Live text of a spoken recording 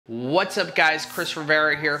What's up guys, Chris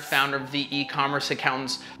Rivera here, founder of the E-Commerce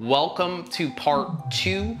Accountants. Welcome to part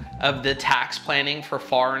 2 of the tax planning for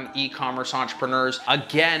foreign e-commerce entrepreneurs.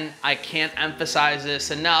 Again, I can't emphasize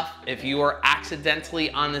this enough. If you are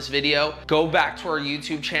accidentally on this video, go back to our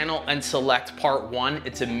YouTube channel and select part 1.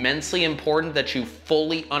 It's immensely important that you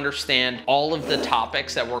fully understand all of the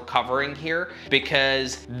topics that we're covering here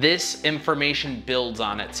because this information builds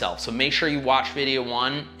on itself. So make sure you watch video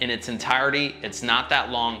 1 in its entirety. It's not that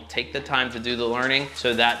long. Take the time to do the learning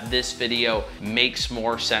so that this video makes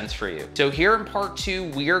more sense for you. So here in part 2,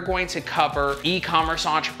 we are going to cover e-commerce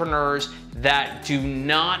entrepreneurs that do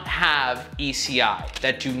not have ECI,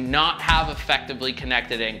 that do not have effectively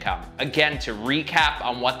connected income. Again, to recap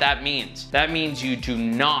on what that means you do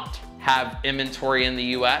not have inventory in the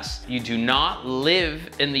US. You do not live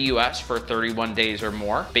in the US for 31 days or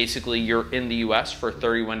more. Basically, you're in the US for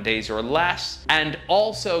 31 days or less. And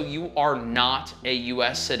also, you are not a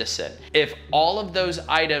US citizen. If all of those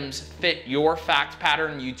items fit your fact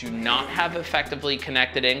pattern, you do not have effectively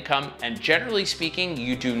connected income. And generally speaking,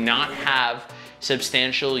 you do not have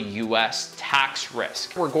substantial US tax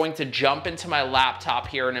risk. We're going to jump into my laptop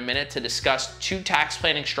here in a minute to discuss 2 tax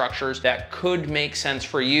planning structures that could make sense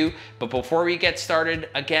for you. But before we get started,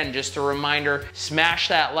 again, just a reminder, smash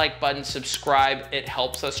that like button, subscribe. It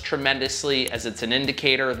helps us tremendously as it's an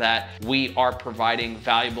indicator that we are providing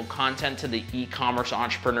valuable content to the e-commerce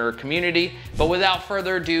entrepreneur community. But without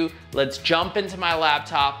further ado, let's jump into my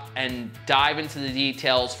laptop and dive into the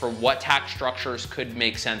details for what tax structures could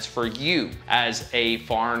make sense for you as a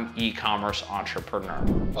foreign e-commerce entrepreneur.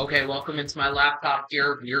 Okay, welcome into my laptop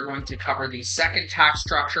here. We're going to cover the second tax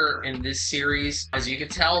structure in this series. As you can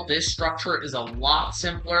tell, this structure is a lot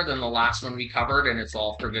simpler than the last one we covered, and it's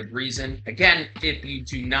all for good reason. Again, if you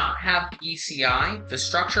do not have ECI, the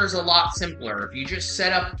structure is a lot simpler. If you just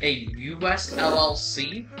set up a US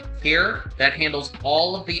LLC here that handles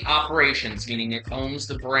all of the operations, meaning it owns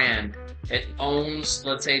the brand, it owns,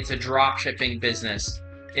 let's say it's a dropshipping business,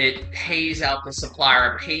 it pays out the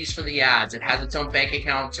supplier, it pays for the ads, it has its own bank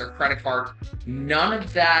accounts or credit card. None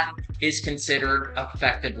of that is considered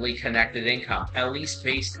effectively connected income, at least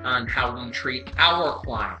based on how we treat our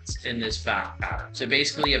clients in this fact pattern. So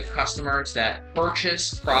basically, you have customers that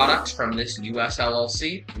purchase products from this US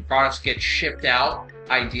LLC, and products get shipped out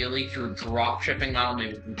ideally through drop shipping model,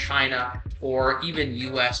 maybe from China or even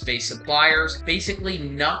US-based suppliers. Basically,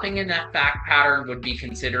 nothing in that fact pattern would be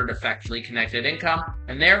considered effectively connected income.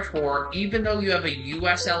 And therefore, even though you have a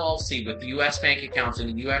US LLC with US bank accounts and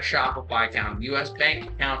a US Shopify account, US bank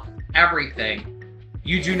account, everything,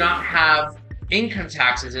 you do not have income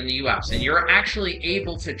taxes in the US, and you're actually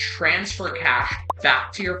able to transfer cash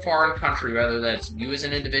back to your foreign country, whether that's you as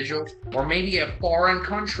an individual or maybe a foreign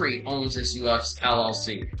country owns this US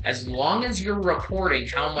LLC. As long as you're reporting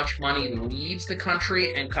how much money leaves the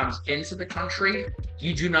country and comes into the country,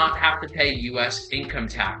 you do not have to pay US income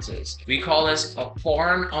taxes. We call this a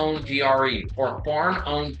foreign-owned DRE, or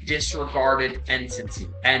foreign-owned disregarded entity.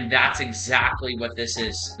 And that's exactly what this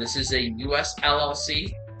is. This is a US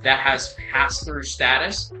LLC that has pass-through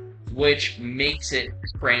status, which makes it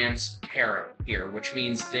transparent here, which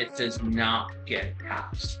means that it does not get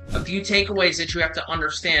taxed. A few takeaways that you have to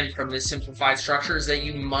understand from this simplified structure is that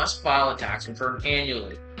you must file a tax return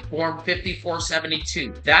annually. Form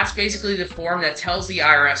 5472. That's basically the form that tells the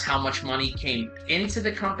IRS how much money came into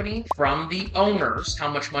the company from the owners, how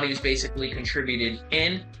much money was basically contributed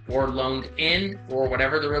in or loaned in, or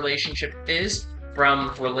whatever the relationship is,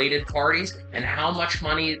 from related parties, and how much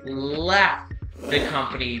money left the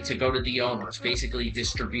company to go to the owners, basically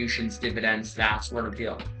distributions, dividends, that sort of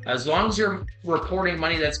deal. As long as you're reporting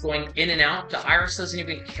money that's going in and out, the IRS doesn't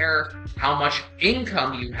even care how much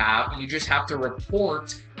income you have. You just have to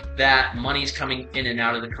report that money's coming in and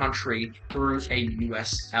out of the country through a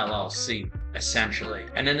US LLC, essentially.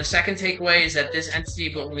 And then the second takeaway is that this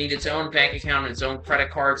entity will need its own bank account and its own credit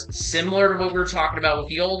cards. Similar to what we were talking about with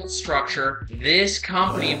the old structure, this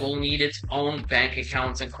company will need its own bank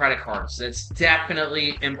accounts and credit cards. It's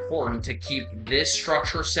definitely important to keep this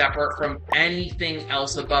structure separate from anything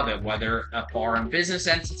else above it, whether a foreign business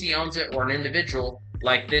entity owns it or an individual,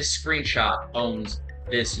 like this screenshot, owns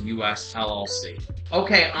this US LLC.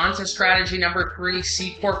 Okay, on to strategy number 3,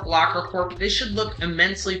 C Corp, Blocker Corp. This should look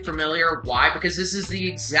immensely familiar. Why? Because this is the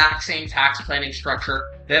exact same tax planning structure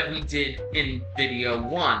that we did in video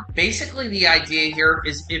 1. Basically, the idea here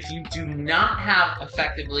is if you do not have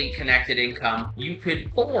effectively connected income, you could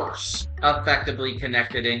force effectively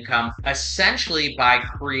connected income essentially by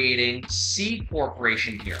creating C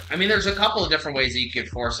corporation here. I mean, there's a couple of different ways that you could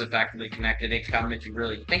force effectively connected income if you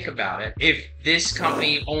really think about it. If this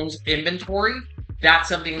company owns inventory, that's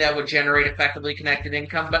something that would generate effectively connected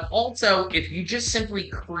income. But also, if you just simply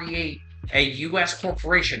create a U.S.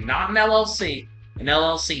 corporation, not an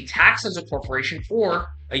LLC taxed as a corporation, or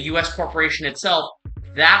a U.S. corporation itself,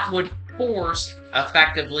 that would force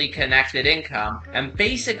effectively connected income. And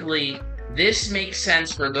basically, this makes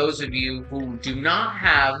sense for those of you who do not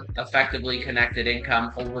have effectively connected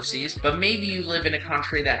income overseas, but maybe you live in a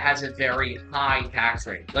country that has a very high tax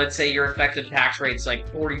rate. Let's say your effective tax rate is like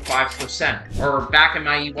 45%. Or back in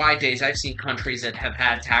my EY days, I've seen countries that have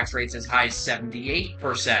had tax rates as high as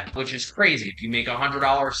 78%, which is crazy. If you make $100,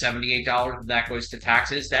 $78 of that goes to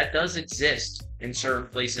taxes. That does exist in certain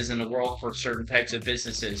places in the world for certain types of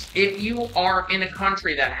businesses. If you are in a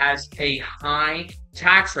country that has a high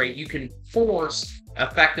tax rate, you can force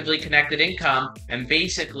effectively connected income and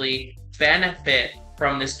basically benefit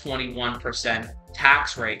from this 21%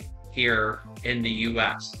 tax rate here in the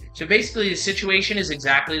US. So basically the situation is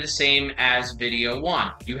exactly the same as video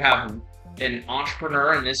one. You have an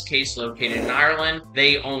entrepreneur, in this case located in Ireland.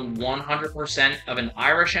 They own 100% of an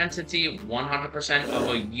Irish entity, 100% of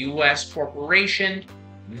a US corporation.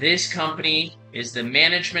 This company is the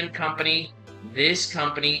management company. This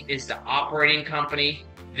company is the operating company.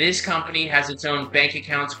 This company has its own bank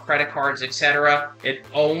accounts, credit cards, etc. It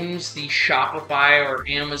owns the Shopify or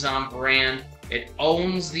Amazon brand. It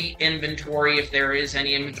owns the inventory, if there is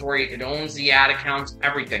any inventory. It owns the ad accounts,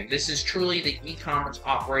 everything. This is truly the e-commerce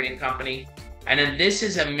operating company. And then this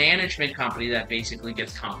is a management company that basically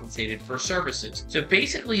gets compensated for services. So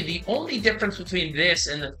basically the only difference between this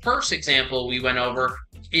and the first example we went over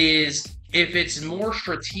is if it's more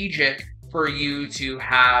strategic for you to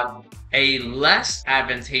have a less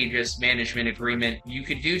advantageous management agreement, you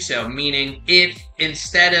could do so. Meaning, if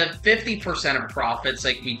instead of 50% of profits,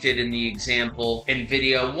 like we did in the example in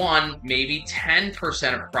video one, maybe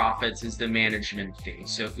 10% of profits is the management fee.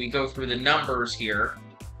 So if we go through the numbers here,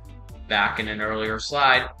 back in an earlier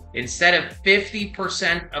slide, instead of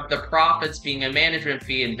 50% of the profits being a management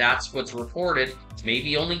fee, and that's what's reported,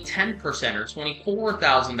 maybe only 10% or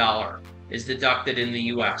 $24,000 is deducted in the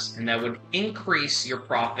US, and that would increase your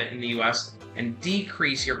profit in the US and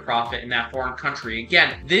decrease your profit in that foreign country.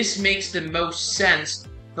 Again, this makes the most sense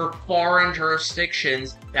for foreign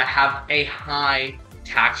jurisdictions that have a high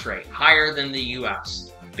tax rate, higher than the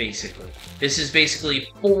US, basically. This is basically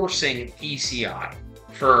forcing ECI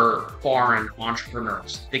for foreign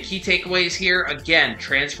entrepreneurs. The key takeaways here, again,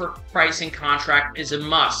 transfer pricing contract is a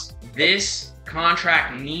must. This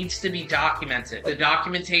contract needs to be documented. The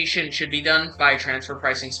documentation should be done by a transfer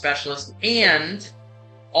pricing specialist, and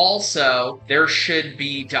also there should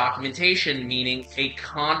be documentation, meaning a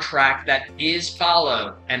contract that is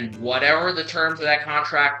followed, and whatever the terms of that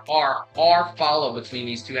contract are followed between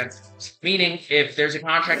these two entities. Meaning, if there's a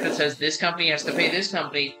contract that says this company has to pay this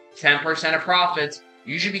company 10% of profits,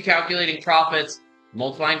 you should be calculating profits,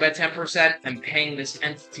 multiplying by 10%, and paying this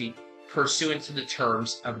entity pursuant to the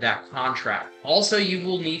terms of that contract. Also, you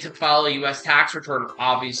will need to file a U.S. tax return,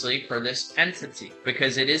 obviously, for this entity,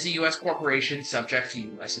 because it is a U.S. corporation subject to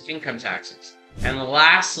U.S. income taxes. And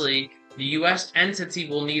lastly, the U.S. entity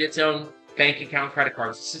will need its own bank account, credit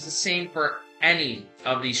cards. This is the same for any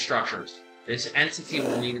of these structures. This entity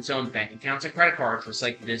will need its own bank accounts and credit cards, just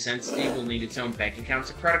like this entity will need its own bank accounts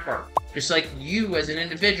and credit cards. Just like you as an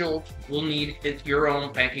individual will need your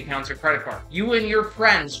own bank accounts or credit card. You and your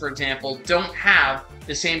friends, for example, don't have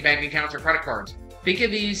the same bank accounts or credit cards. Think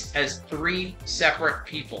of these as three separate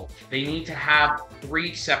people. They need to have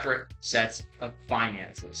three separate sets of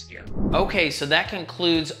finances here. Okay, so that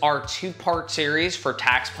concludes our two-part series for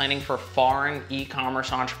tax planning for foreign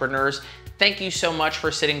e-commerce entrepreneurs. Thank you so much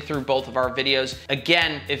for sitting through both of our videos.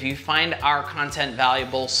 Again, if you find our content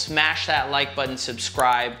valuable, smash that like button,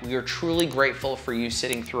 subscribe. We are truly grateful for you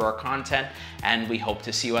sitting through our content, and we hope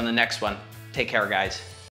to see you on the next one. Take care, guys.